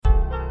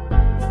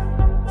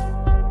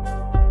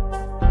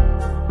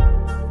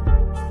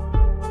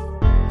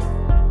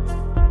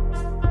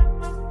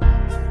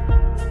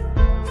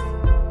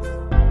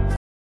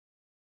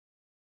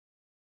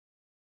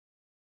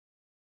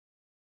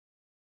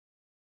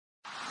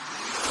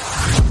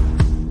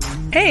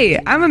Hey,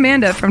 I'm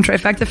Amanda from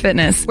Trifecta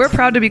Fitness. We're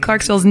proud to be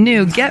Clarksville's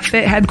new Get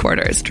Fit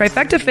headquarters.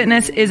 Trifecta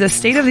Fitness is a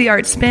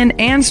state-of-the-art spin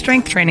and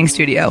strength training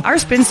studio. Our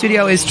spin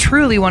studio is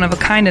truly one of a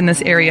kind in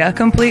this area,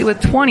 complete with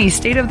 20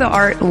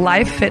 state-of-the-art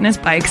live fitness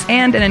bikes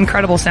and an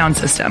incredible sound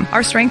system.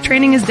 Our strength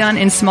training is done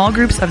in small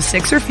groups of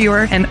 6 or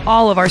fewer, and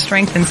all of our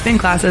strength and spin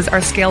classes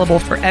are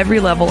scalable for every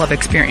level of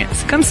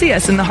experience. Come see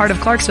us in the heart of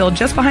Clarksville,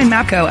 just behind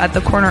MAPCO at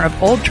the corner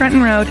of Old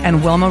Trenton Road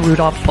and Wilma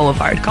Rudolph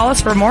Boulevard. Call us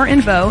for more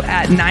info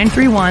at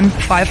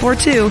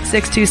 931-542-6265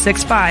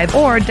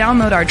 or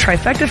download our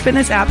Trifecta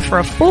Fitness app for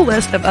a full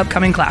list of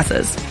upcoming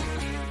classes.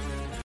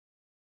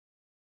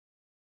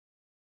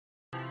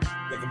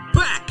 Welcome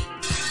back.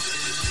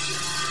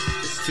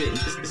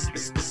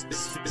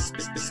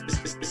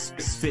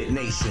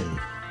 MisFitNation.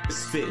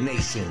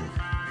 MisFitNation.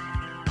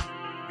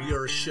 We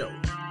are a show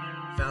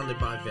founded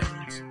by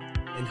veterans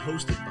and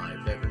hosted by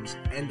veterans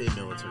and a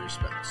military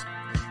spouse.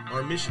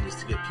 Our mission is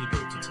to get people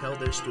to tell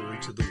their story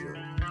to the world.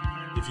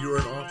 If you're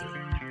an author,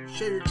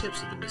 share your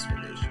tips with the Misfit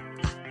Nation.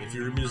 If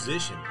you're a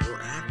musician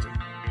or actor,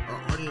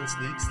 our audience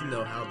needs to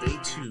know how they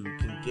too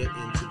can get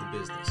into the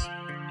business.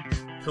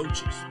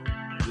 Coaches,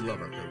 we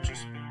love our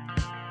coaches.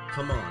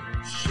 Come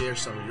on, share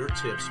some of your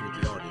tips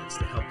with the audience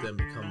to help them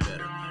become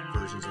better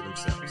versions of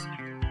themselves.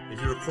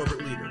 If you're a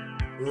corporate leader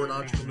or an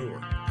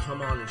entrepreneur,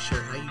 come on and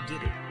share how you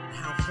did it and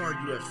how hard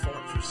you have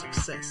fought for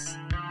success.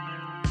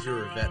 If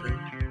you're a veteran,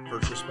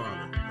 first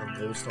responder, or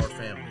Gold Star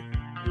family,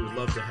 we would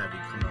love to have you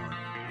come on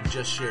and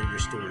just share your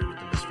story with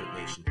the Misfit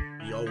Nation.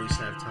 We always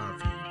have time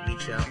for you.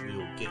 Reach out, we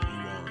will get you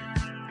on.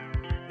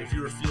 If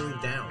you are feeling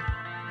down,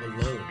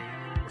 alone,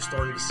 or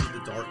starting to see the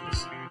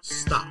darkness,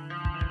 stop.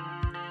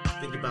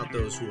 Think about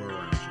those who are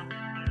around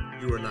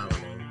you. You are not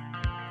alone.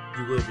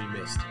 You will be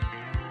missed.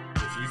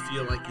 If you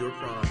feel like your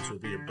problems will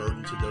be a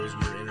burden to those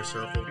in your inner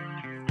circle,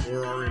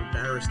 or are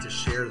embarrassed to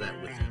share that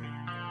with them,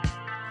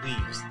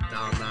 please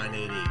dial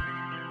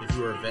 988. If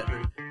you are a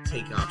veteran,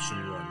 take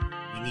option 1.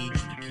 We need you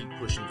to keep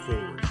pushing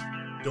forward.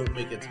 Don't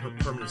make it a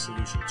permanent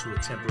solution to a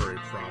temporary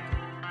problem.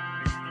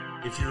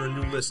 If you're a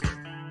new listener,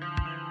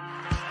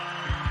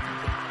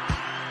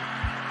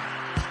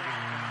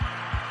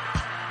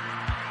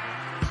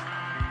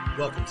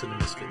 welcome to the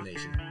Misfit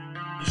Nation.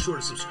 Be sure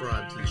to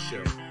subscribe to the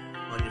show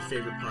on your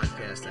favorite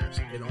podcast apps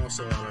and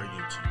also on our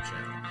YouTube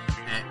channel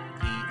at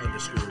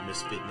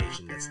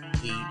 @the_MisfitNation. That's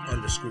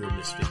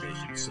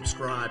 @the_MisfitNation.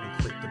 Subscribe and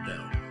click the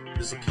bell.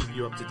 This will keep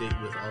you up to date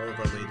with all of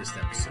our latest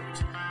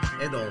episodes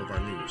and all of our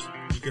news.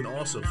 You can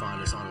also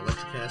find us on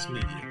Electrocast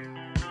Media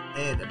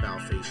and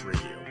About Face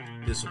Radio.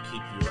 This will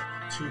keep you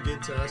tuned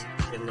into us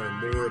and learn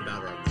more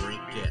about our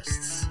great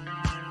guests.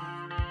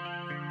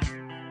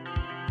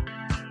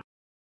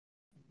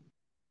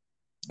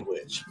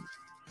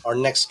 Our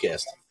next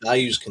guest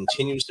values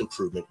continuous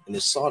improvement and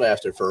is sought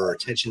after for her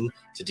attention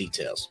to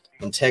details,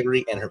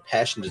 integrity, and her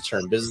passion to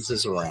turn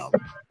businesses around.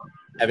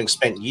 Having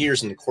spent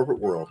years in the corporate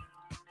world,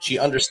 she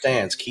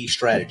understands key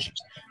strategies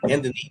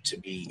and the need to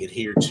be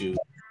adhered to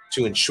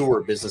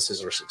ensure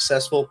businesses are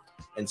successful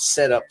and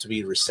set up to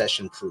be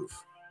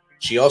recession-proof.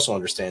 She also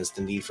understands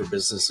the need for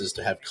businesses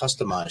to have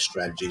customized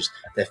strategies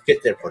that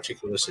fit their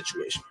particular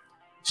situation.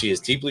 She is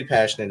deeply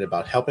passionate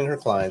about helping her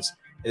clients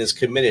and is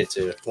committed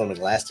to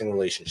forming lasting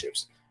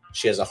relationships.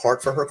 She has a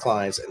heart for her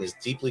clients and is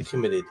deeply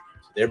committed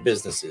to their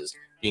businesses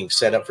being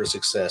set up for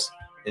success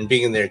and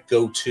being their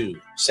go-to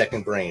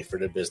second brain for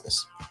their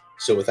business.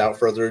 So without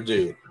further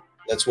ado,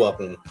 let's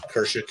welcome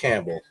Kirsha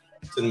Campbell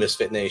to the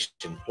Misfit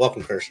Nation.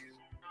 Welcome, Kirsha.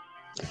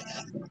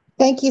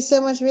 Thank you so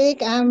much,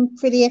 Rick. I'm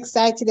pretty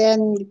excited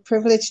and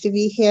privileged to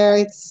be here.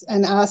 It's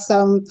an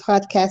awesome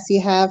podcast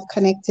you have,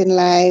 Connecting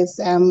Lives.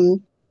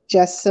 I'm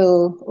just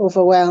so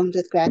overwhelmed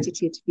with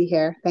gratitude to be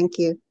here. Thank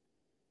you.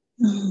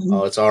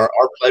 Oh, it's our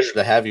pleasure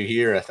to have you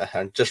here.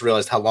 I just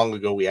realized how long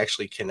ago we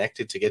actually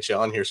connected to get you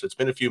on here. So it's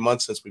been a few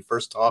months since we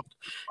first talked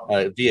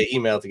via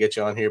email to get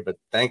you on here, but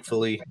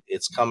thankfully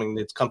it's come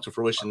to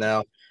fruition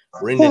now.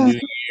 We're in the new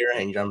year,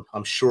 and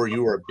I'm sure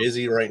you are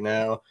busy right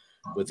now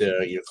with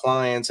your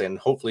clients and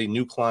hopefully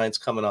new clients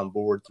coming on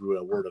board through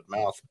a word of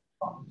mouth.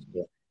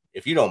 So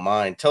if you don't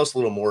mind, tell us a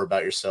little more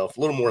about yourself, a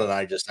little more than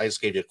I just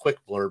gave you a quick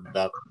blurb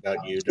about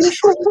you. I'm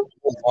sure there's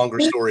a longer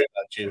story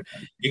about you.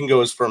 You can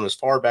go as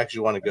far back as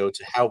you want to go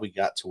to how we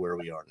got to where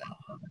we are now.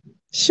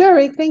 Sure,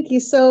 Rick, thank you.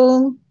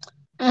 So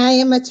I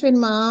am a twin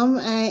mom.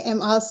 I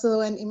am also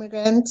an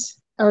immigrant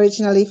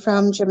originally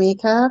from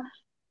Jamaica.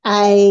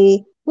 I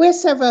wear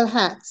several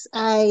hats.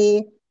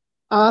 I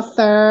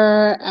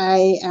author,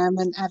 I am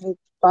an avid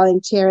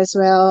volunteer as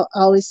well,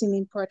 always seeing the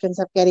importance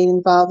of getting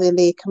involved in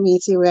the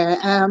community where I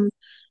am.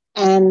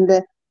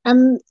 And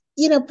I'm,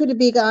 pretty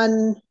big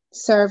on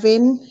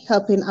serving,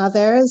 helping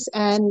others.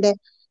 And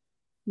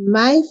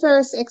my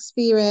first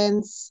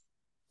experience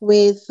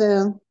with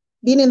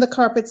being in the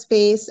corporate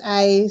space,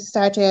 I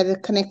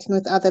started connecting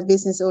with other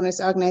business owners,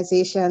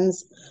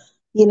 organizations,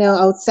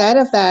 outside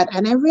of that.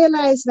 And I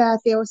realized that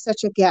there was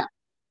such a gap.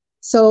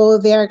 So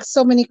there are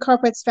so many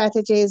corporate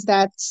strategies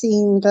that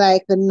seemed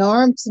like the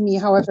norm to me.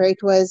 However,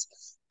 it was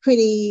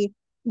pretty,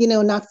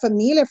 not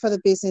familiar for the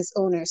business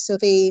owners. So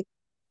they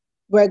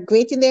were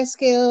great in their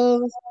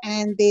skills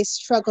and they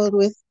struggled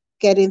with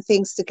getting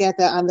things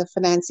together on the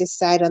finances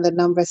side, on the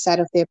number side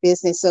of their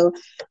business. So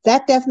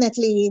that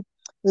definitely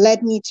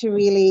led me to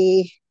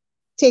really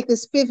take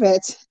this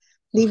pivot,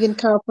 leaving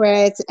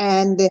corporate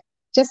and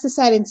just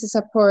deciding to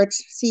support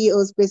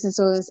CEOs, business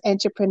owners,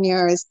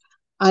 entrepreneurs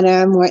on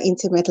a more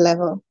intimate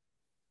level.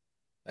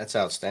 That's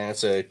outstanding.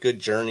 It's a good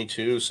journey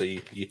too. So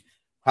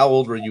how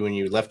old were you when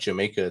you left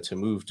Jamaica to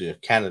move to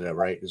Canada,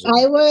 right?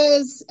 I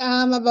was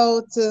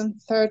about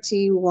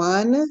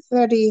 31,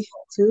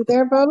 32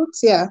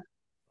 thereabouts. Yeah.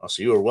 Oh,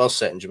 so you were well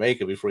set in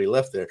Jamaica before you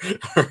left there.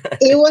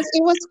 It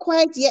was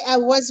quite, yeah, I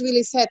was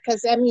really sad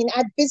because I mean,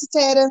 I'd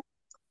visited,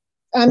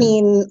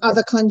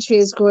 other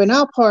countries growing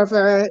up.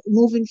 However,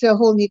 moving to a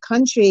whole new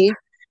country,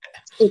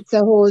 it's a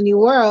whole new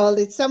world.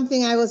 It's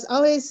something I was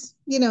always,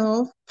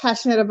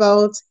 passionate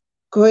about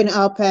growing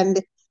up, and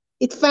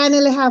it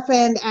finally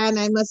happened. And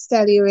I must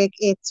tell you, Rick,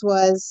 it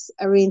was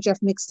a range of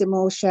mixed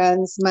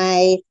emotions.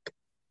 My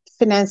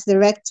finance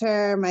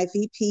director, my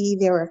VP,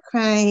 they were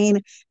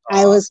crying.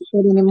 I was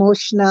feeling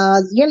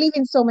emotional. You're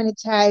leaving so many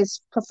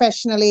ties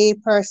professionally,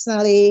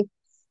 personally.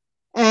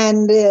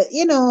 And,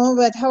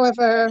 but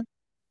however,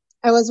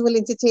 I was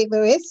willing to take the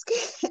risk.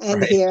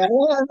 And Right. here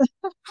I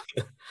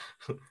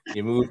am.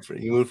 You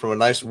moved from a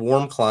nice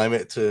warm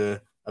climate to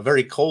a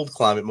very cold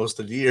climate most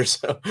of the year.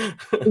 So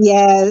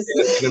Yes,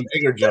 it's a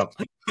bigger jump.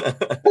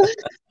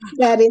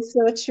 that is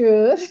so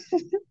true.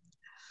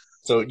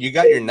 So you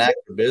got your knack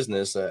for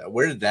business.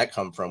 Where did that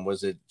come from?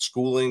 Was it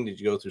schooling?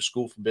 Did you go through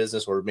school for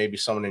business, or maybe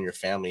someone in your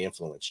family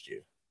influenced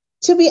you?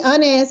 To be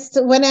honest,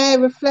 when I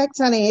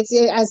reflect on it,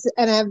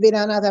 and I've been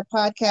on other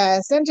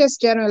podcasts and just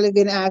generally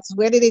been asked,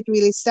 where did it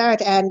really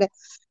start? And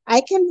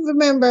I can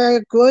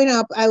remember growing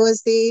up, I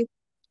was the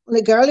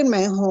only girl in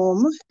my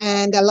home.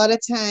 And a lot of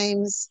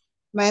times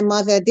my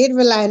mother did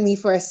rely on me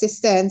for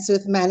assistance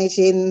with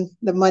managing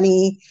the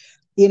money,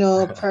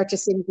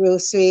 purchasing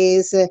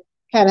groceries,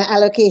 kind of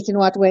allocating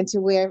what went to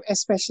where,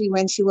 especially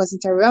when she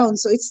wasn't around.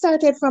 So it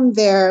started from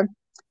there,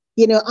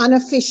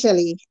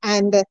 unofficially.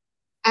 And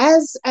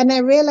I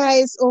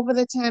realized over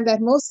the time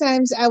that most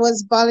times I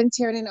was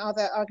volunteering in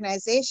other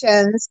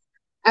organizations,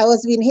 I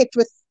was being hit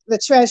with the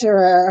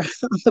treasurer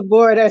on the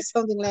board or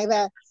something like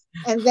that.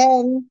 And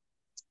then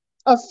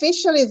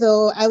officially,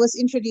 though, I was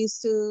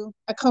introduced to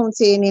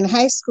accounting in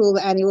high school,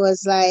 and it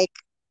was like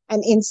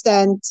an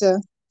instant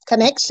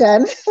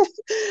connection.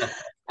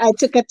 I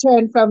took a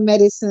turn from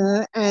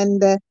medicine,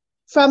 and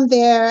from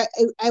there,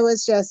 I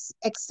was just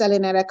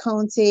excelling at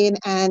accounting.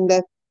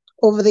 And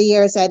over the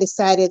years, I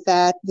decided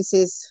that this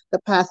is the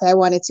path I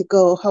wanted to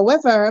go.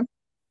 However,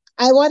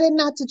 I wanted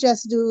not to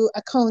just do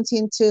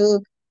accounting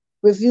to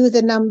review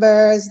the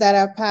numbers that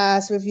are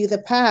past, review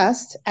the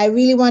past. I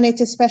really wanted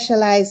to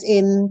specialize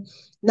in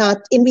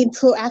being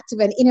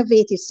proactive and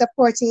innovative,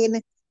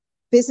 supporting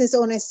business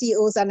owners,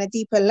 CEOs on a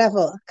deeper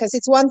level. Because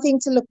it's one thing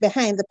to look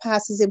behind, the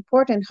past is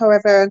important.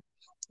 However,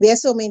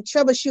 there's so many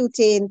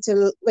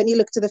troubleshooting when you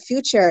look to the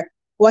future.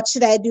 What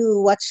should I do?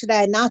 What should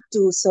I not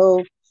do?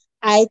 So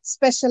I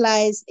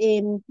specialize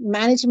in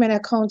management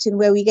accounting,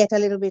 where we get a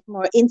little bit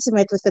more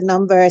intimate with the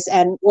numbers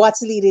and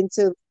what's leading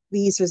to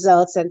these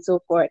results and so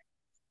forth.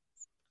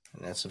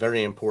 And that's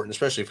very important,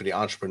 especially for the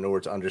entrepreneur,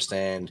 to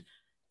understand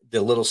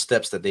the little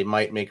steps that they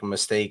might make a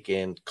mistake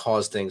and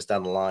cause things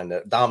down the line,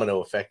 the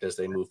domino effect as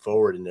they move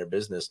forward in their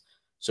business.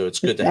 So it's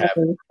good to have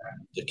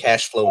the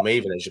cash flow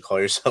maven, as you call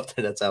yourself.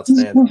 That's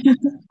outstanding.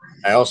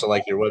 I also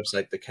like your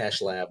website, the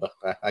Cash Lab.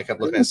 I kept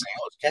looking at it saying,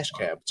 "Oh, it's Cash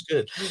Cab. It's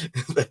good."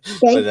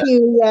 Thank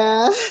you.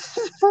 Yeah.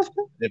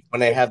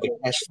 When they have the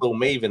Cash Flow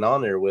Maven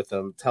on there with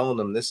them, telling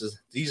them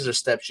these are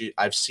steps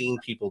I've seen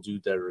people do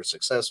that are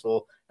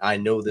successful. I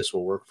know this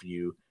will work for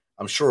you.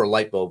 I'm sure a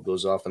light bulb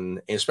goes off, and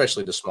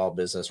especially the small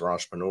business or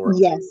entrepreneur.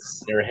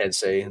 Yes. In their head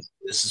say,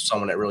 "This is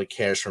someone that really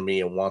cares for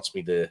me and wants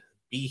me to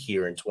be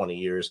here in 20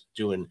 years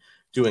doing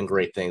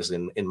great things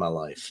in my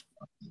life."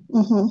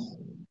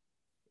 Mm-hmm.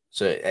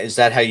 So is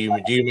that how you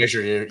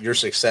measure your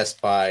success,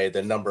 by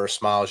the number of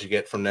smiles you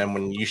get from them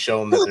when you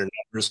show them that their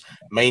numbers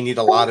may need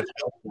a lot of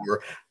help,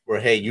 or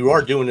hey, you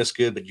are doing this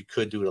good, but you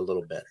could do it a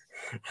little better?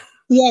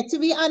 Yeah, to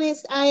be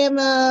honest, I'm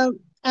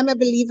a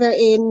believer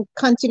in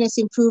continuous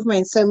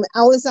improvement. So I'm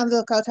always on the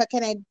lookout. How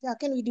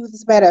can we do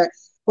this better?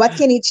 What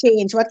can you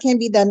change? What can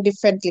be done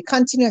differently?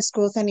 Continuous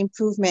growth and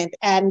improvement.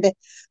 And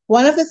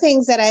one of the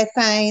things that I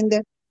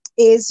find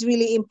is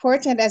really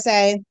important as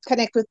I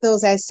connect with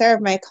those I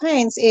serve, my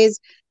clients, is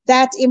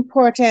that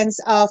importance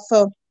of,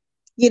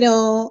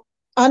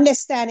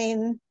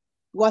 understanding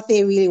what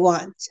they really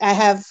want. I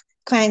have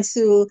clients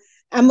who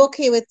I'm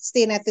okay with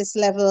staying at this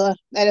level.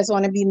 I just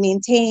want to be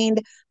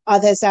maintained.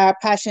 Others are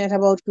passionate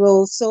about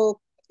growth. So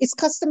it's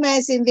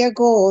customizing their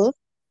goal,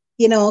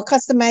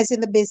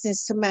 customizing the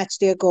business to match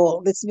their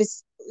goal.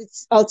 It's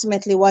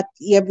ultimately what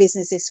your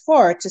business is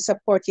for, to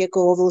support your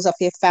goal, those of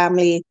your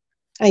family,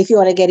 and if you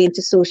want to get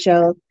into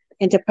social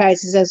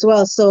enterprises as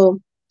well. So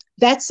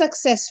that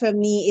success for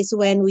me is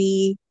when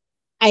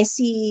I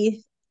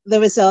see the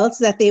results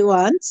that they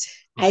want.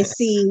 I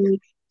see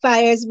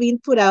fires being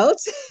put out.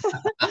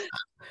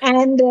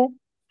 And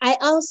I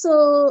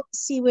also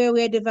see where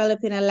we're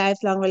developing a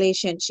lifelong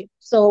relationship.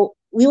 So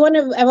I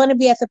want to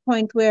be at the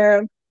point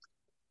where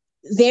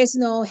there's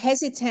no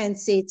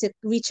hesitancy to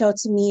reach out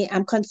to me.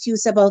 I'm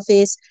confused about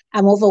this.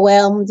 I'm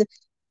overwhelmed.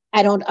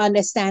 I don't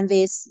understand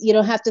this. You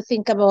don't have to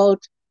think about,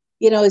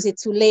 is it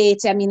too late?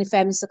 I mean, if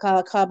I miss a call,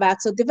 I'll call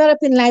back. So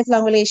developing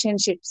lifelong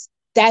relationships,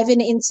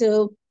 diving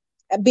into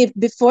a bit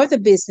before the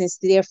business,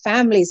 their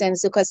families. And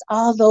so, because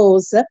all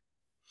those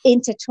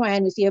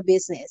intertwine with your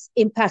business,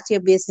 impact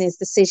your business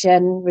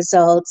decision,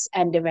 results,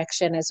 and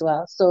direction as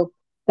well. So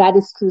that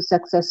is true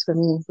success for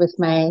me with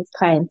my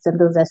clients and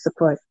those I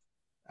support.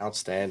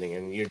 Outstanding.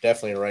 And you're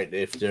definitely right.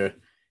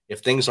 If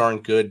things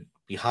aren't good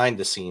behind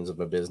the scenes of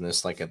a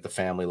business, like at the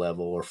family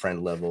level or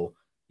friend level,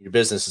 your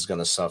business is going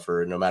to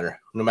suffer. No matter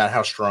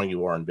how strong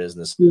you are in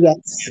business, Yes.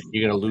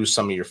 you're going to lose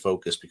some of your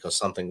focus because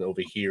something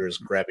over here is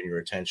grabbing your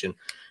attention.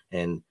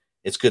 And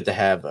it's good to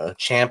have a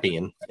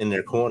champion in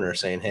their corner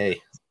saying,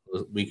 "Hey,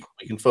 we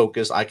can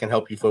focus. I can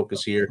help you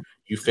focus here.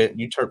 You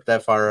turp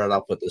that fire out.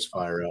 I'll put this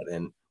fire out,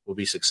 and we'll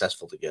be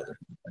successful together."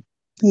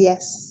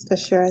 Yes, for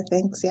sure.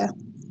 Thanks. Yeah.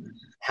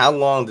 How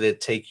long did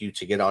it take you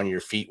to get on your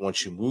feet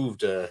once you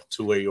moved to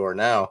where you are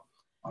now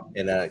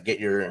and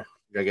get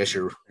I guess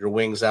your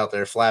wings out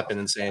there flapping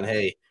and saying,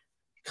 "Hey,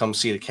 come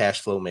see the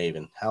cash flow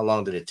Maven"? How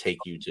long did it take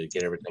you to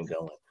get everything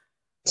going?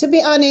 To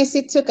be honest,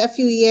 it took a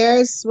few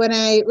years. When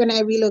I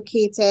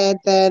relocated,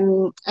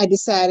 then I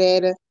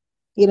decided,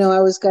 I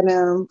was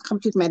gonna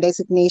complete my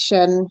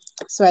designation.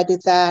 So I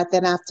did that.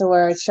 Then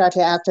afterwards,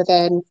 shortly after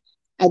then,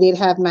 I did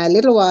have my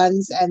little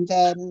ones, and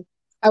then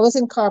I was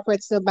in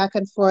corporate, so back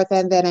and forth,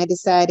 and then I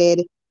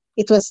decided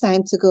it was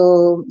time to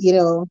go,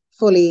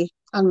 fully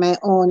on my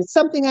own. It's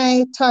something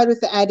I toyed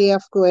with the idea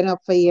of growing up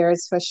for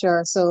years, for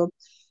sure. So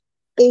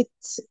it,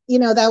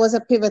 that was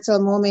a pivotal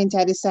moment.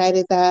 I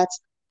decided that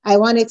I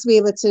wanted to be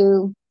able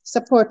to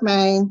support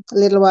my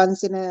little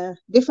ones in a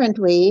different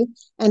way,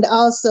 and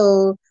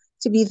also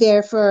to be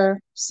there for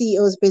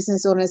CEOs,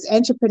 business owners,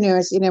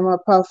 entrepreneurs in a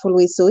more powerful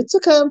way. So it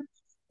took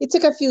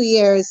a few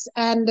years,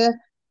 and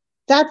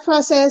that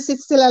process,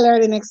 it's still a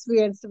learning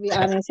experience, to be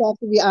honest. I have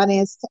to be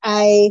honest.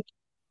 I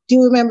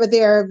do remember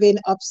there have been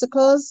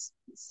obstacles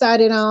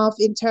starting off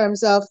in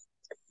terms of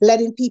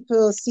letting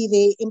people see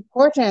the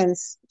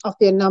importance of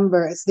their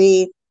numbers.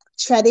 The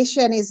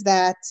tradition is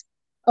that,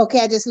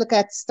 okay, I just look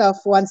at stuff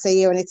once a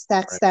year and it's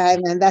tax Right.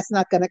 time, and that's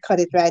not going to cut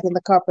it right. In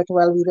the corporate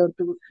world, we don't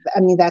do, I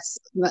mean, that's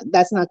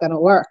not going to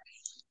work.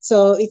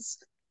 So it's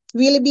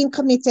really being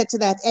committed to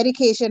that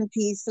education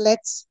piece.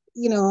 Let's,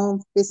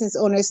 business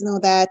owners know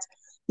that,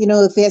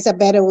 there's a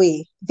better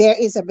way. There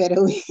is a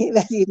better way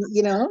that,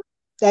 that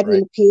Right.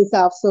 really pays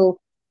off. So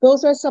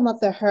those are some of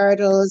the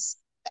hurdles,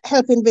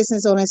 helping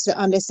business owners to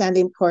understand the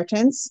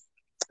importance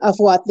of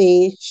what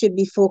they should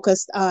be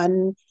focused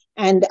on.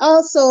 And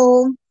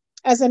also,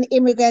 as an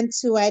immigrant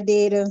too, I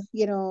did,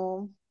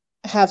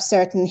 have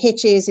certain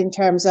hitches in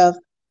terms of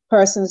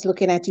persons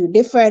looking at you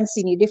different,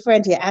 seeing you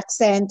different, your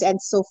accent,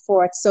 and so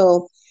forth.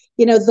 So,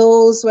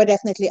 those were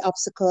definitely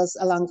obstacles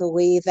along the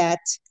way that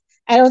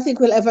I don't think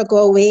will ever go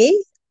away,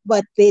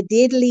 but they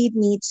did lead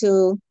me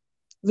to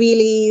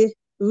really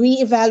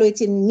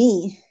reevaluating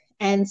me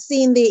and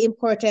seeing the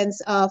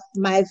importance of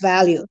my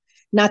value,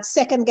 not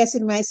second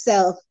guessing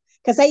myself,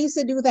 because I used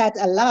to do that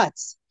a lot.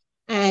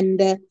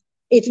 And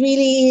it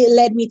really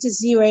led me to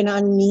zero in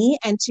on me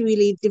and to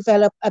really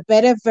develop a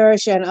better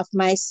version of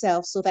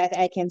myself so that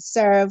I can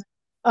serve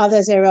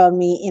others around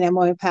me in a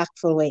more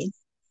impactful way.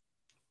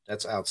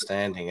 That's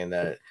outstanding.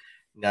 And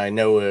now I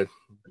know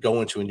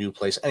going to a new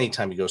place,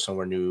 anytime you go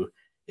somewhere new,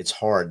 it's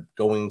hard.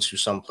 Going to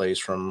some place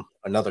from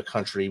another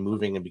country,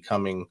 moving and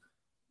becoming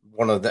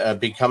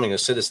a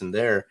citizen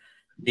there,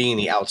 being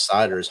the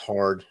outsider is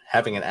hard.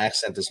 Having an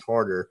accent is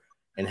harder,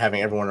 and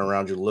having everyone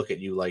around you look at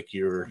you like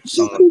you're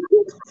someone from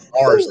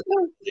Mars.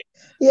 All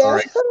Yeah,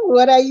 right,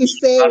 what are you not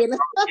saying?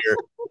 from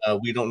here.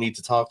 We don't need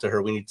to talk to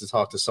her. We need to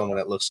talk to someone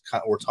that looks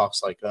or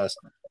talks like us.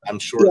 I'm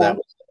sure Yeah. that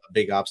was a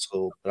big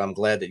obstacle, but I'm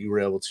glad that you were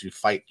able to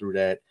fight through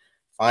that,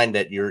 find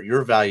that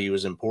your value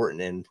is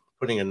important, and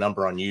putting a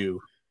number on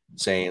you,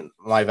 saying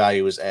my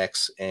value is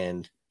X,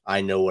 and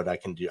I know what I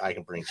can do. I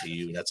can bring to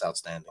you. That's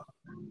outstanding.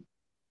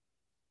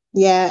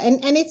 Yeah,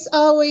 and it's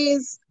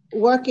always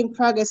work in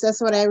progress.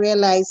 That's what I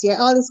realized. You're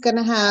always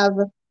gonna have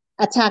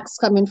attacks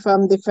coming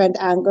from different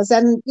angles,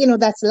 and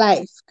that's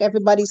life.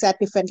 Everybody's at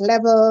different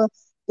level.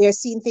 They're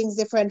seeing things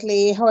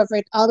differently. However,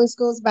 it always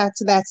goes back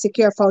to that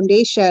secure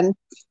foundation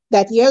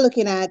that you're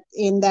looking at.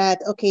 In that,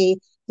 okay,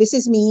 this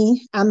is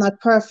me. I'm not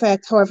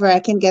perfect. However, I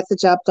can get the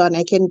job done.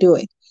 I can do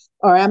it.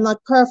 Or I'm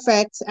not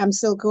perfect. I'm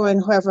still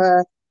growing.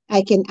 However,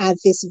 I can add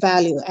this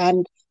value,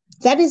 and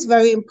that is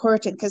very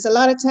important because a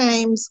lot of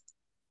times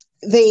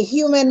the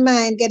human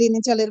mind, getting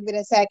into a little bit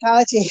of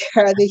psychology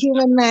here, the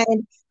human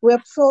mind,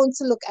 we're prone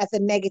to look at the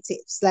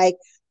negatives. Like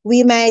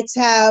we might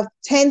have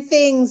 10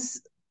 things,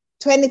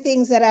 20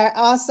 things that are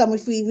awesome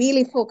if we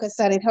really focus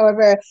on it.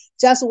 However,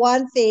 just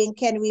one thing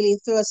can really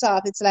throw us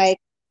off. It's like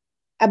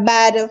a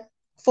bad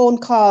phone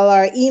call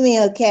or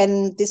email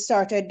can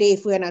distort our day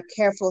if we're not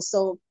careful.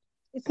 So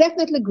it's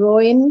definitely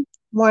growing.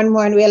 more and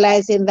more and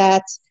realizing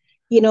that,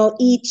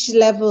 each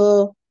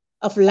level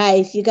of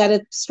life, you got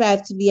to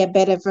strive to be a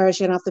better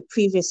version of the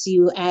previous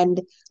you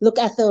and look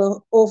at the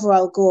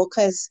overall goal.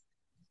 Because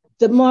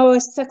the more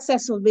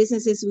successful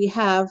businesses we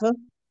have,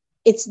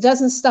 it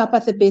doesn't stop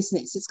at the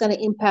business. It's going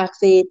to impact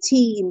the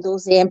team,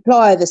 those they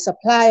employ, the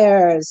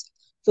suppliers,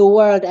 the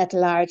world at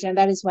large. And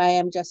that is why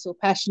I'm just so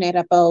passionate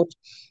about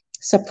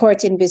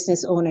supporting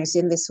business owners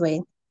in this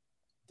way.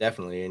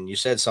 Definitely. And you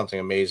said something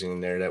amazing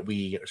in there that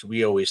we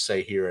always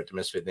say here at the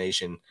Misfit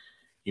Nation.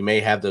 You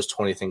may have those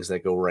 20 things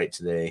that go right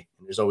today.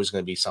 And there's always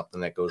going to be something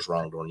that goes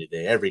wrong during your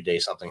day. Every day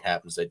something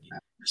happens that you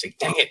say,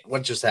 dang it,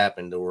 what just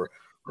happened? Or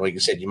like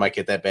you said, you might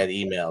get that bad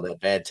email, that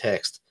bad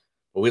text.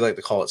 But we like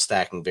to call it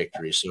stacking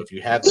victories. So if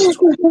you have those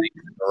 20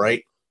 things, all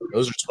right,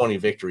 those are 20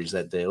 victories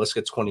that day. Let's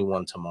get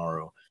 21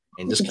 tomorrow.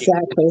 And just keep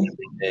Exactly.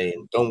 every day.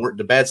 And don't worry,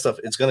 the bad stuff,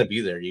 it's going to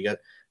be there. You got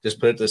just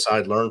put it to the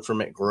side, learn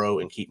from it, grow,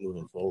 and keep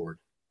moving forward.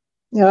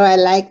 Oh, I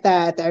like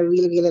that. I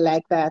really, really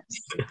like that.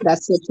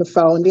 That's so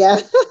profound.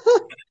 Yeah.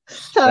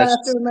 I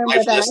have to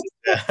remember that.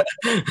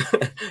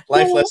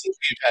 Life lessons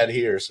we've had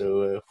here.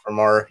 So from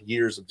our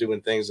years of doing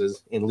things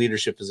as in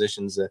leadership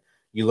positions,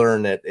 you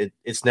learn that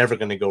it's never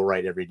going to go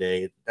right every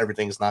day.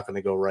 Everything's not going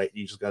to go right.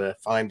 You just got to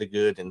find the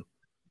good and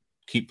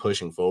keep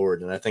pushing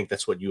forward. And I think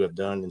that's what you have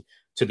done, and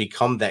to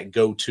become that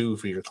go-to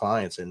for your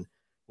clients, and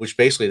which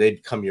basically they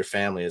become your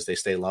family as they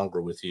stay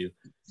longer with you.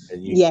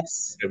 And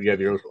Yes. you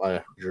have your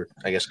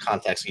I guess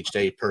contacts each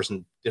day,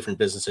 different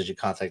businesses you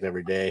contact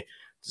every day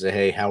to say,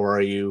 hey, how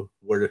are you?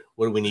 What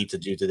do we need to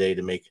do today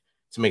to make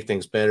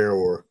things better,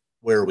 or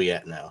where are we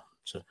at now?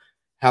 So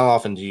how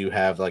often do you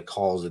have like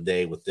calls a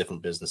day with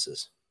different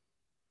businesses?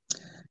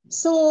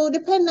 So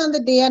depending on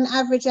the day, on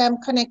average, I'm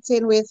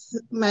connecting with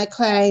my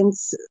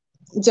clients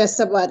just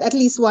about at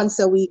least once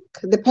a week,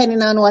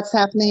 depending on what's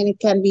happening. It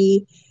can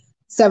be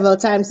several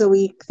times a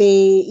week.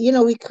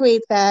 We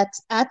create that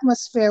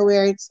atmosphere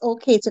where it's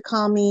okay to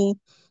call me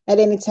at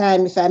any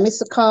time. If I miss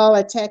a call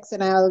or text,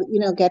 and I'll,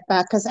 get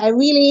back, because I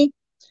really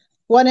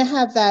want to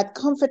have that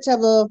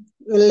comfortable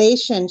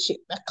relationship,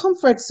 a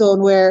comfort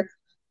zone where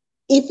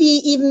if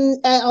you even,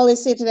 I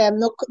always say to them,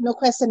 no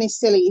question is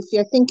silly. If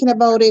you're thinking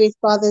about it, it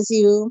bothers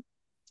you,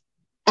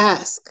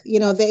 ask. You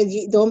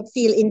don't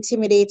feel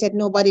intimidated.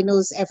 Nobody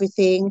knows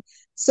everything.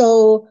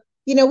 So,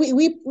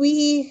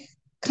 we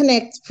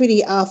connect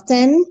pretty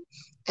often,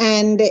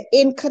 and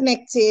in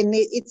connecting,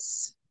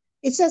 it's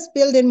just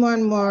building more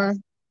and more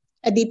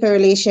a deeper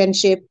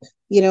relationship.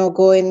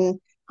 Going,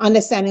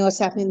 understanding what's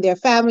happening in their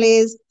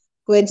families,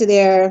 going to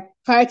their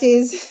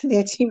parties,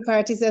 their team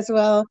parties as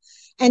well,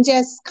 and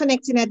just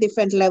connecting at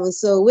different levels.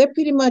 So we're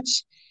pretty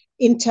much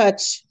in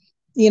touch,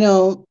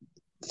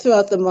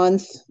 throughout the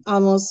month,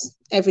 almost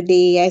every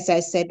day, as I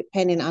said,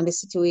 depending on the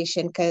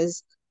situation,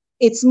 because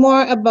it's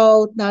more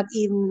about not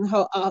even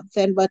how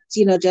often, but,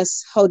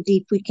 just how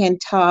deep we can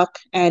talk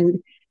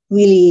and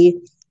really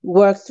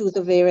work through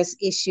the various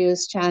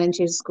issues,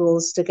 challenges,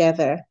 goals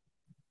together.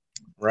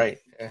 Right.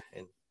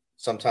 And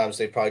sometimes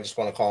they probably just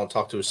want to call and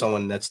talk to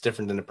someone that's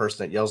different than the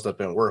person that yells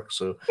up at work.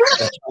 So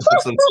that's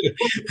awesome too.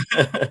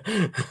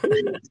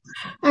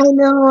 I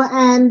know,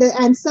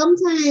 and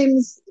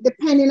sometimes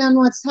depending on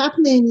what's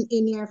happening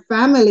in your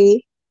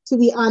family, to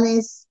be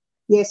honest,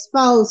 your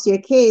spouse, your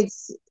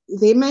kids,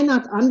 they might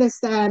not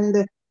understand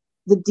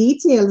the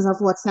details of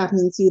what's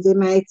happening to you. They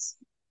might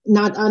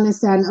not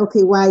understand,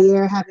 okay, why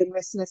you're having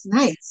restless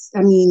nights.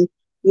 I mean,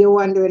 you're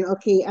wondering,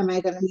 okay, am I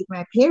going to meet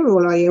my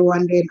payroll? Or you're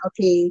wondering,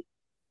 okay,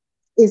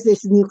 is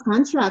this new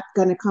contract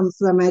going to come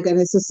through? Am I going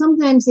to? So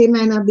sometimes they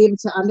might not be able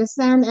to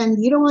understand,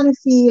 and you don't want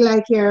to feel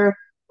like you're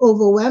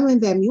overwhelming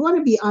them. You want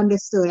to be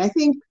understood. I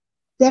think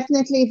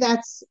definitely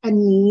that's a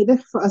need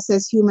for us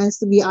as humans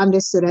to be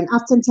understood. And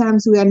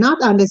oftentimes we are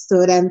not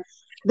understood. And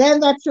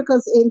then that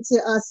trickles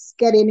into us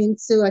getting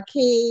into a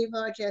cave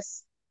or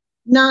just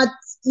not,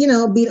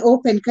 being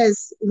open,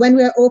 because when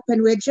we're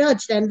open, we're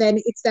judged. And then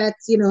it's that,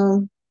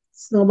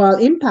 snowball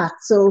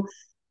impact. So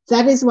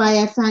that is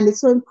why I find it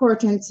so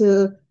important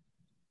to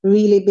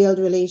really build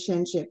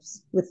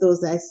relationships with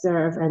those I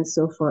serve and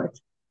so forth.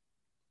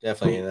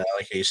 Definitely. And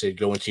like you said,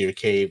 go into your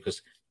cave,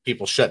 because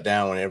people shut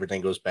down when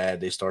everything goes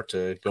bad. They start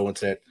to go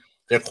into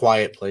their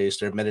quiet place,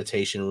 their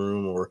meditation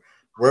room, or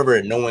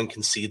wherever no one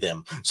can see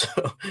them. So,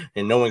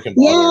 and no one can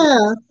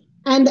bother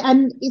them.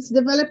 And it's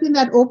developing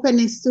that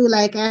openness too.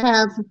 Like I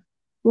have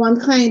one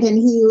client,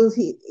 and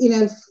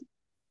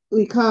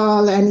we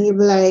call and he'll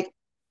be like,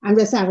 I'm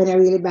just having a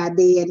really bad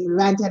day, and he'll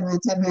rant and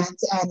rant and rant.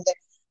 And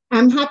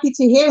I'm happy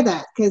to hear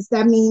that, because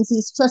that means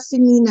he's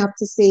trusting me enough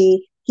to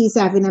say he's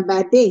having a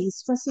bad day.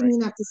 He's trusting me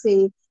enough to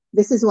say,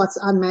 this is what's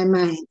on my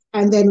mind.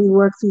 And then we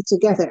work through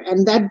together.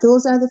 And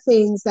those are the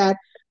things that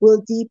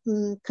will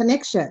deepen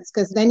connections,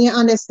 because then you're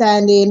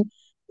understanding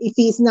if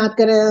he's not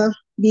going to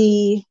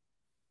be,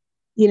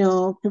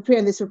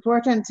 preparing this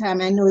report on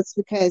time, I know it's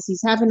because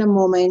he's having a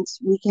moment,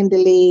 we can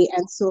delay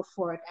and so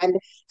forth. And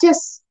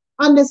just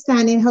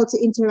understanding how to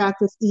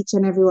interact with each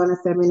and every one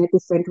of them in a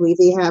different way.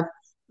 They have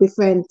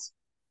different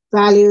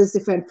values,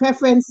 different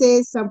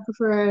preferences. Some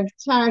prefer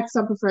chat,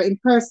 some prefer in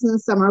person,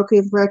 some are okay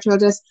with virtual,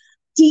 just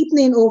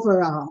deepening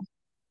overall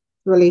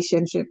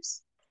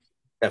relationships.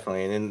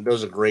 Definitely. And then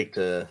those are great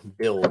to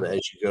build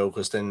as you go,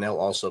 because then they'll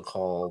also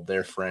call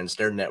their friends,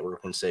 their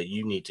network, and say,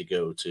 you need to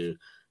go to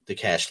the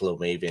Cash Flow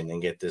Maven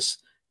and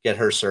get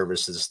her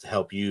services to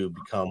help you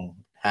become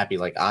happy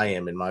like I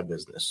am in my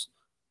business.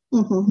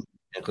 Mm-hmm.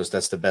 Because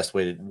that's the best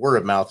way word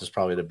of mouth is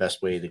probably the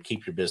best way to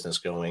keep your business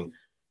going.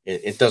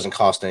 It doesn't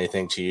cost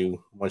anything to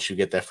you. Once you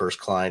get that first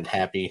client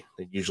happy,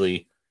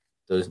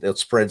 it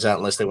spreads out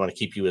unless they want to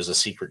keep you as a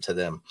secret to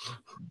them.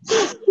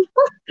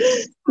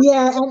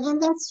 Yeah,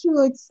 and that's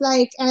true. It's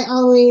like I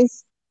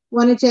always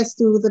want to just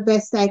do the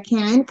best I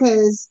can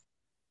because,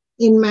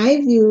 in my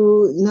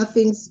view,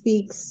 nothing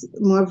speaks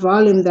more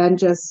volume than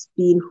just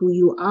being who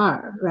you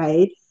are,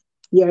 right?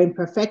 Your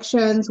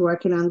imperfections,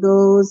 working on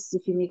those.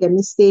 If you make a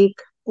mistake,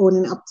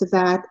 owning up to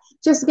that.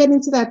 Just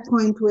getting to that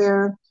point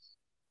where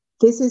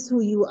this is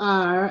who you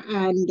are,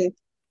 and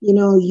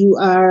you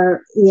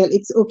are. Well,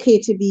 it's okay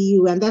to be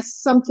you, and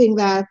that's something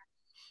that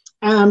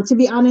to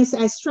be honest,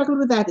 I struggled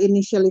with that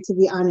initially, to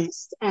be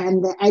honest.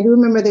 And I do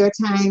remember there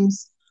were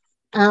times,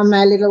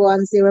 my little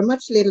ones, they were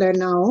much littler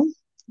now.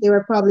 They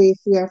were probably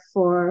 3 or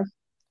 4.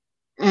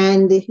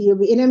 And you'll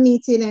be in a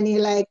meeting and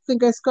you're like,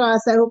 fingers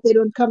crossed, I hope they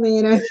don't come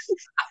in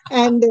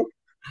and,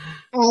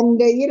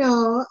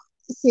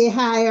 say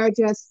hi or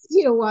just,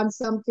 want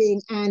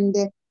something. And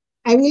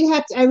I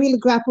really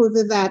grappled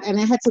with that.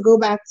 And I had to go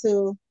back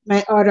to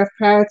my order of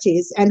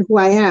priorities and who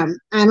I am.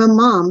 I'm a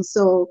mom.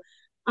 So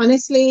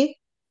honestly,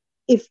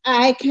 if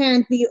I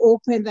can't be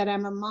open that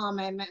I'm a mom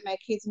and my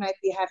kids might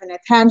be having a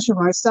tantrum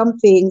or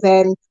something,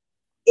 then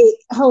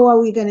how are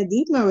we going to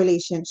deepen our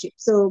relationship?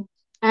 So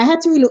I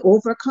had to really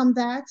overcome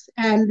that.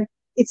 And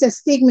it's a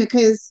stigma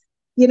because,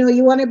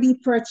 you want to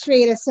be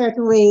portrayed a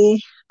certain way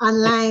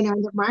online or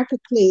in the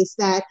marketplace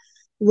that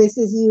this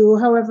is you.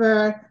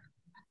 However,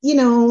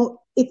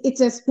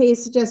 it's a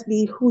space to just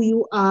be who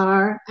you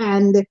are.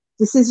 And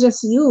this is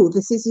just you.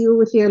 This is you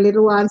with your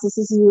little ones. This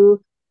is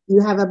you. You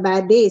have a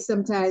bad day.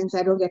 Sometimes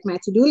I don't get my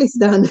to-do list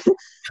done.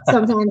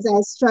 Sometimes I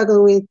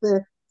struggle with,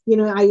 are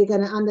you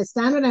going to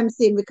understand what I'm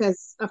saying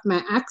because of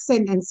my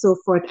accent and so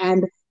forth?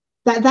 And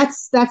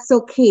that's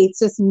okay. It's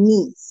just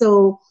me.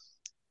 So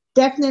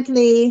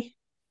definitely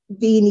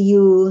being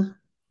you,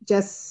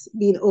 just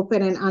being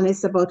open and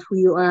honest about who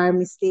you are,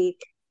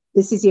 mistake.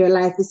 This is your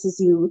life. This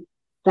is you.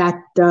 That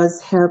does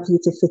help you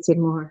to fit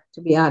in more,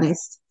 to be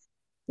honest.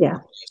 Yeah.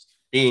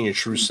 Being your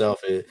true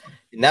self,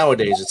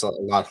 nowadays it's a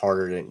lot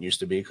harder than it used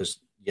to be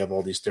because you have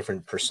all these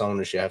different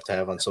personas you have to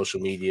have on social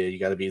media. You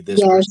got to be this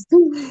person.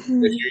 Yes. If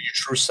you're your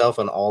true self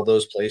in all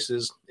those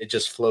places, it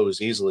just flows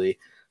easily.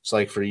 It's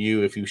like for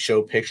you, if you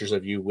show pictures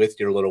of you with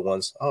your little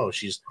ones, oh,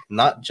 she's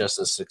not just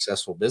a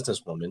successful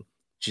businesswoman,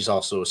 she's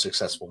also a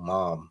successful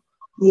mom.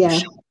 You Yeah.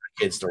 show your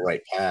kids the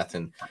right path,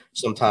 and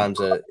sometimes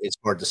it's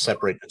hard to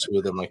separate the two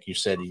of them. Like you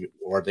said,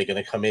 or are they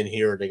going to come in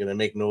here? Are they going to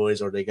make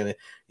noise? Or are they going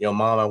to,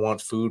 mom, I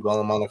want food while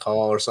I'm on the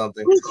call or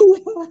something?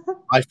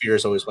 My fear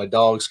is always my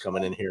dog's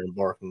coming in here and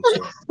barking.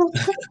 So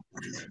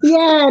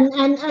Yeah,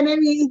 and I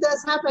mean it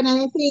does happen.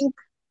 And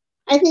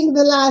I think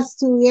the last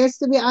 2 years,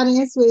 to be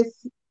honest, with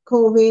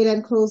COVID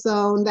and close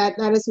down, that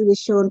has really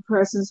shown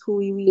persons who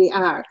we really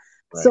are.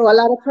 right, So a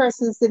lot of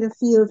persons didn't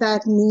feel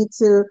that need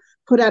to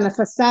put on a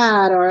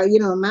facade or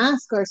a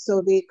mask or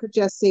so. They could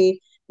just say,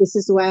 "This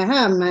is who I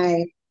am.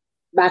 My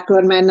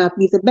background might not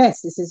be the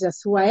best. This is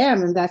just who I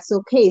am, and that's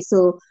okay."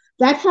 So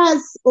that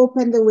has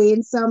opened the way.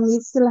 And some you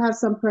still have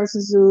some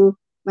persons who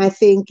might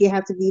think you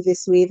have to be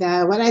this way.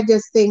 That what I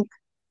just think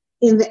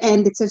in the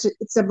end,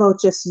 it's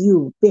about just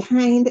you.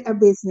 Behind your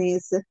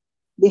business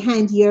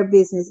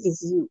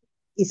is you.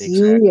 It's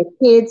you, exactly.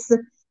 your kids,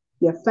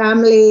 your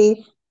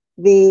family,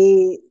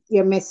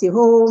 your messy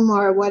home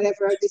or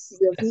whatever. This is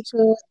your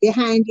vehicle.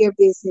 Behind your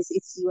business,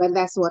 it's you, and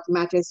that's what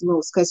matters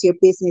most because your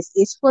business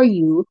is for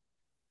you,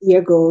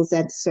 your goals,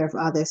 and to serve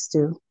others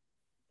too.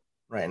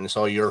 Right, and it's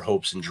all your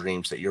hopes and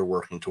dreams that you're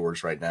working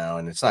towards right now,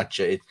 and it's not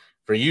just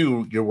for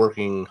you. You're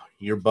working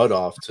your butt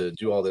off to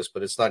do all this,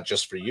 but it's not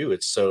just for you.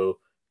 It's so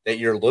that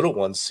your little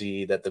ones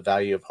see that the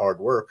value of hard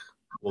work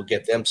will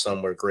get them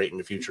somewhere great in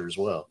the future as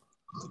well.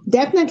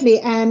 Definitely.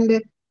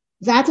 And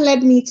that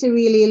led me to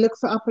really look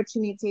for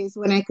opportunities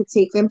when I could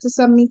take them to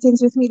some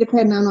meetings with me,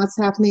 depending on what's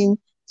happening,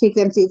 take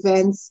them to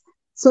events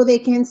so they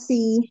can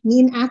see me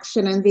in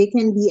action and they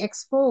can be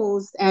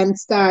exposed and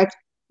start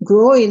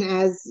growing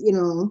as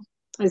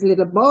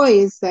little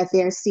boys that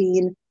they're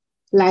seeing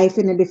life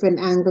in a different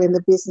angle in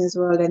the business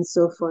world and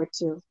so forth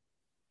too.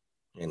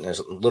 And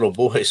as little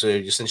boys, so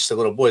since you said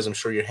little boys, I'm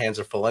sure your hands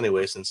are full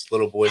anyway, since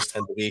little boys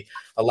tend to be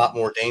a lot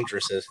more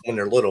dangerous when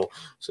they're little.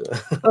 So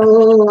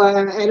Oh,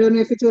 I don't know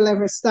if it will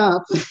ever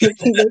stop. I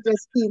think they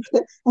just keep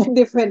at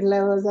different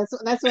levels.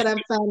 That's what I'm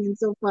finding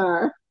so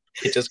far.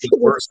 it just gets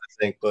worse, I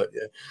think. But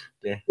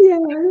yeah, Yeah, I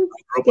grew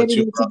up with getting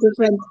two into brothers.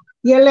 different.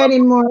 You're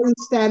learning more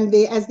each time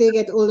as they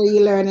get older.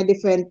 You learn a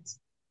different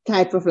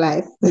type of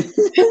life.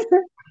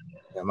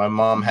 Yeah, my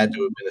mom had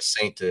to have been a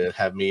saint to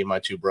have me and my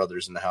two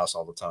brothers in the house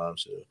all the time.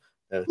 So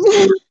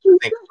think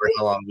we're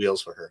hell on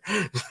wheels for her.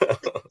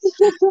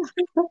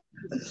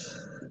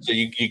 So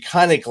you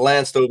kind of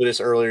glanced over this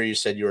earlier. You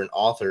said you're an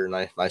author, and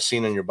I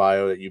seen in your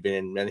bio that you've been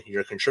in many.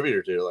 You're a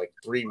contributor to like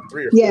three or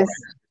four Yes.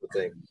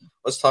 things.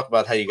 Let's talk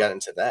about how you got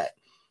into that.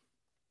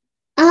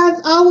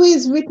 I've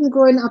always written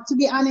growing up. To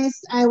be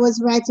honest, I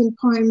was writing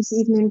poems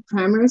even in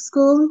primary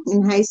school,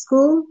 in high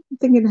school, I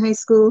think in high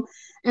school.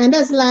 And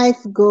as life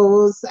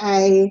goes,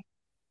 I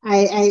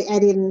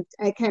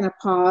kind of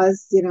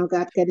paused,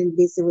 got getting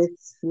busy with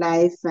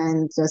life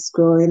and just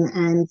growing.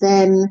 And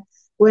then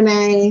when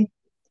I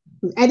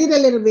did a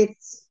little bit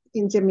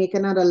in Jamaica,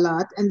 not a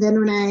lot. And then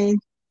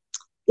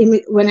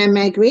when I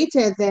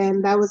migrated,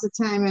 then that was the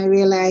time I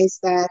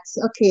realized that,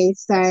 okay,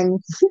 it's time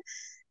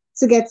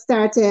to get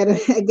started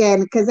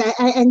again, because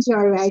I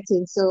enjoy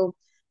writing. So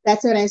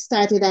that's when I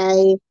started.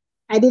 I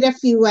did a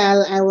few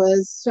while I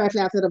was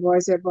shortly after the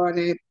boys were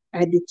born.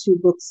 I did 2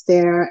 books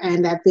there,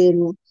 and I've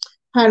been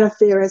part of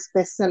various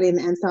best-selling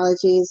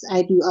anthologies.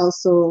 I do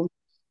also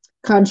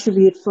I'm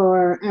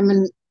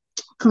a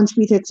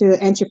contributor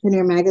to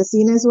Entrepreneur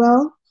Magazine as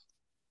well.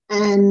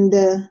 And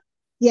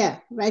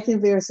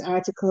writing various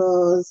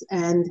articles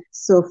and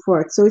so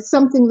forth. So it's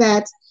something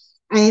that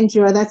I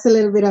enjoy. That's a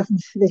little bit of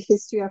the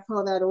history of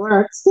how that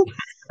works.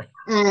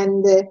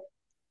 And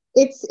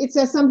it's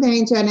just something I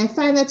enjoy. And I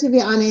find that, to be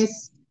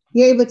honest,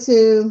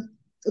 the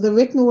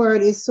written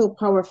word is so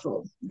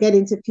powerful,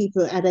 getting to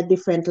people at a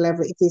different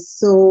level. It is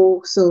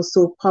so, so,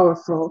 so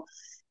powerful.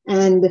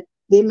 And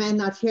they might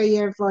not hear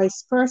your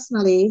voice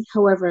personally.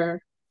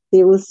 However,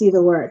 they will see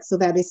the word. So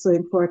that is so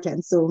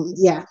important. So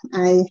yeah,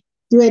 I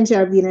do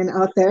enjoy being an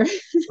author.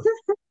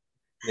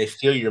 They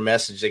feel your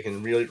message. They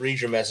can really read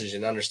your message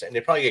and understand.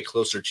 They probably get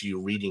closer to you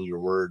reading your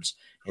words,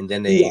 and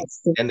then they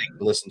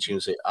listen to you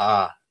and say,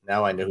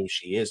 now I know who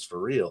she is for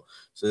real.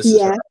 So this is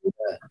her.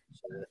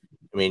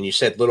 I mean, you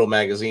said little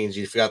magazines.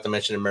 You forgot to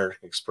mention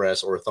American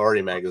Express or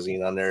Authority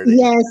magazine on there.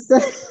 Yes.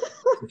 A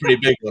pretty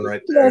big one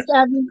right there. Yes,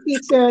 I've been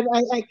featured.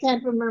 I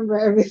can't remember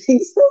everything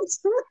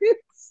sometimes.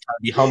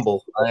 Be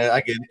humble.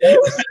 I get it.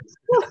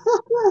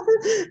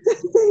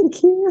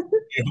 Thank you.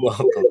 You're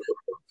welcome.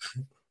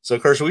 So,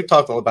 Kirsha, we've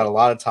talked about a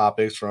lot of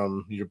topics,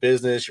 from your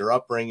business, your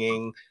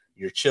upbringing,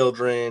 your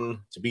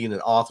children, to being an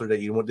author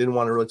that you didn't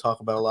want to really talk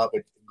about a lot,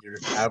 but you're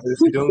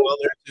obviously doing well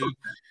there too.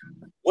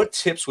 What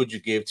tips would you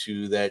give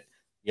to that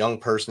young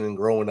person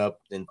growing up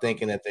and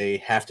thinking that they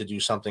have to do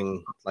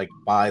something like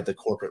buy the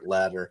corporate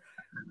ladder?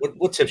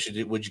 What tips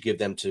would you give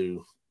them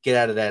to get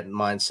out of that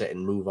mindset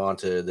and move on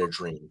to their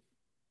dream?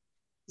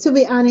 To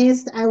be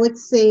honest, I would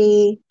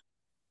say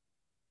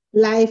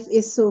life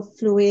is so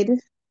fluid.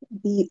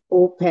 Be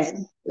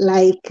open.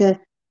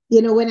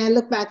 When I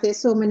look back, there's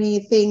so many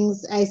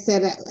things I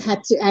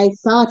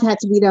thought had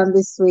to be done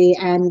this way,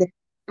 and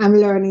I'm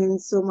learning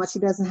so much.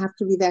 It doesn't have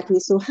to be that way.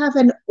 So have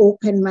an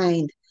open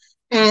mind,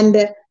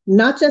 and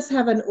not just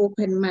have an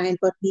open mind,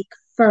 but be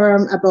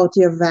firm about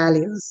your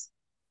values.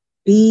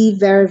 Be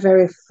very,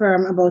 very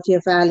firm about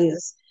your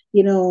values.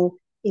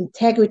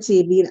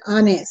 Integrity, being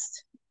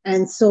honest,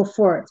 and so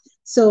forth.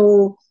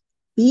 So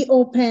be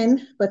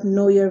open, but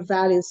know your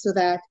values so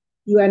that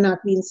you are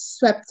not being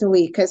swept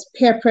away, because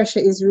peer pressure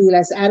is real.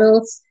 As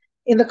adults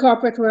in the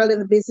corporate world, in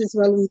the business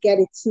world, we get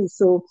it too.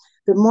 So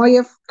the more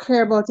you're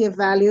clear about your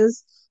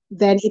values,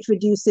 then it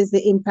reduces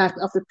the impact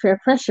of the peer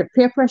pressure.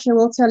 Peer pressure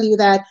will tell you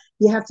that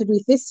you have to do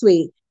it this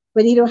way,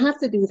 but you don't have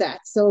to do that.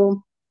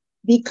 So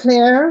be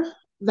clear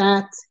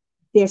that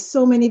there's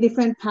so many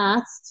different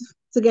paths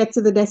to get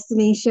to the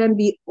destination.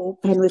 Be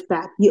open with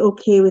that. Be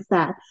okay with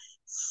that.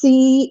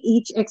 See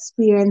each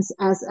experience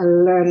as a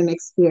learning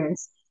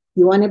experience.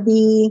 You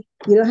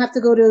don't have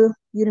to go to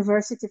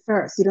university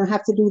first. You don't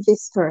have to do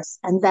this first,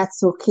 and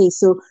that's okay.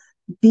 So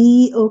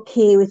be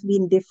okay with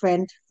being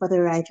different for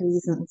the right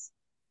reasons,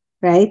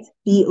 right?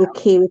 Be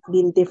okay with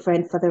being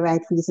different for the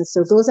right reasons.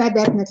 So those are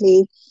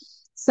definitely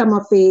some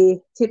of the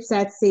tips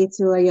I'd say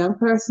to a young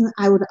person.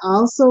 I would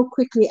also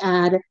quickly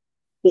add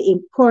the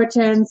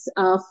importance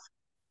of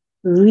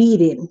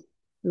reading.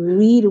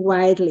 Read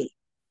widely.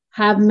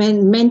 Have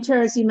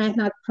mentors. You might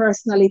not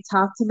personally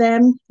talk to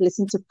them.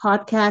 Listen to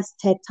podcasts.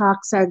 TED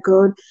Talks are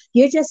good.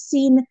 You're just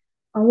seeing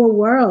our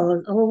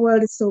world. Our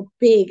world is so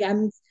big.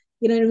 I'm,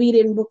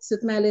 reading books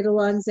with my little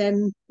ones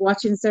and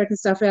watching certain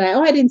stuff. You're like,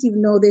 I didn't even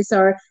know this,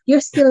 or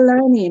you're still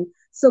learning.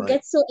 So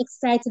Get so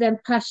excited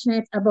and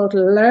passionate about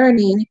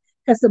learning,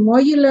 because the more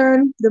you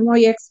learn, the more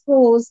you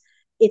expose,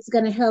 it's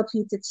going to help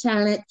you to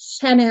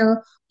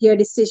channel your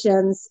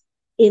decisions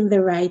in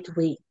the right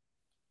way.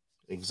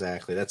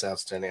 Exactly. That's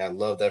outstanding. I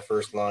love that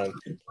first line.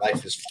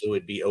 Life is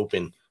fluid. Be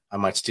open. I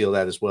might steal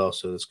that as well.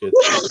 So that's good.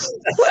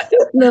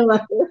 No, I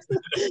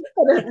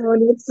don't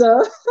own it.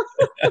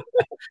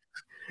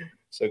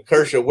 So,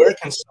 Kirsha, where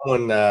can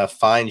someone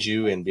find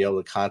you and be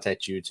able to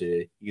contact you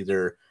to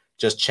either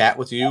just chat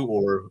with you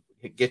or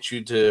get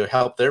you to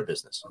help their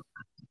business?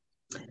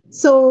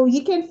 So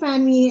you can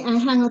find me. I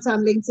hang out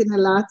on LinkedIn a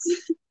lot.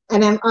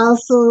 And I'm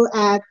also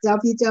at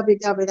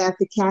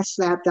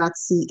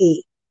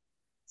www.thecashlab.ca.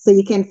 So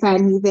you can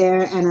find me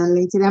there and on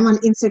LinkedIn. I'm on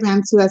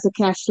Instagram too as a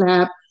Cash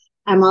Lab.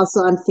 I'm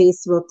also on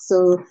Facebook.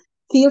 So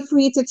feel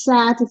free to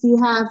chat if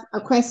you have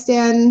a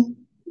question,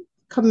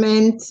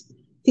 comment.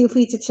 Feel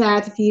free to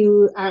chat if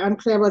you are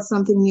unclear about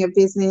something in your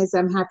business.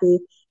 I'm happy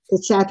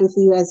to chat with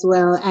you as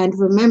well. And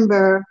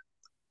remember,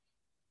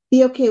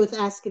 be okay with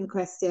asking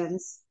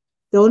questions.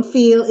 Don't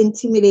feel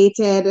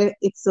intimidated.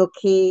 It's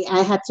okay.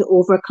 I had to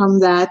overcome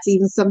that.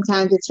 Even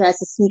sometimes it tries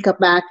to sneak up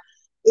back.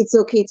 It's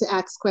okay to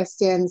ask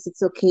questions.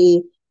 It's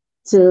okay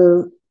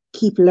to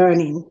keep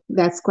learning.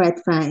 That's quite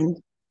fine.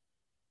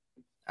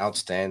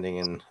 Outstanding.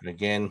 And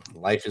again,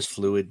 life is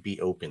fluid. Be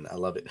open. I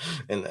love it.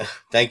 And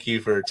thank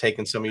you for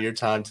taking some of your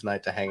time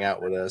tonight to hang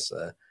out with us.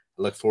 I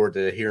look forward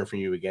to hearing from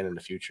you again in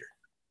the future.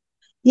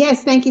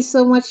 Yes, thank you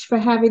so much for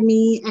having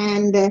me.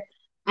 And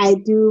I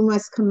do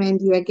must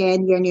commend you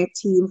again, you and your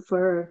team,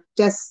 for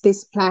just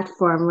this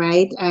platform,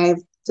 right?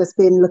 I've just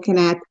been looking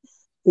at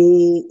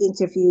the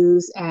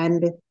interviews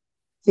and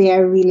they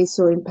are really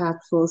so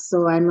impactful.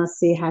 So I must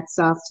say hats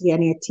off to you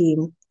and your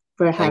team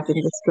for Thank having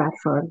you. this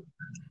platform.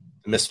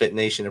 Misfit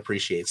Nation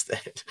appreciates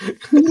that.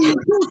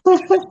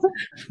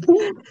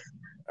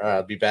 All right,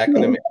 I'll be back in a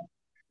minute.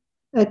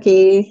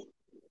 Okay,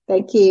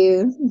 thank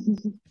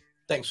you.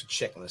 Thanks for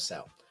checking us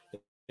out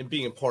and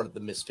being a part of the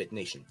Misfit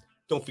Nation.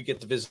 Don't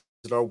forget to visit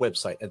our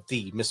website at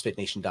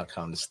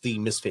themisfitnation.com. It's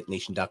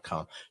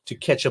themisfitnation.com to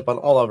catch up on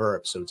all of our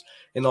episodes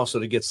and also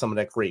to get some of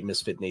that great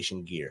Misfit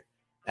Nation gear.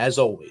 As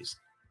always,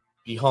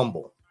 be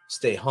humble,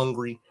 stay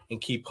hungry,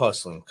 and keep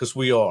hustling because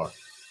we are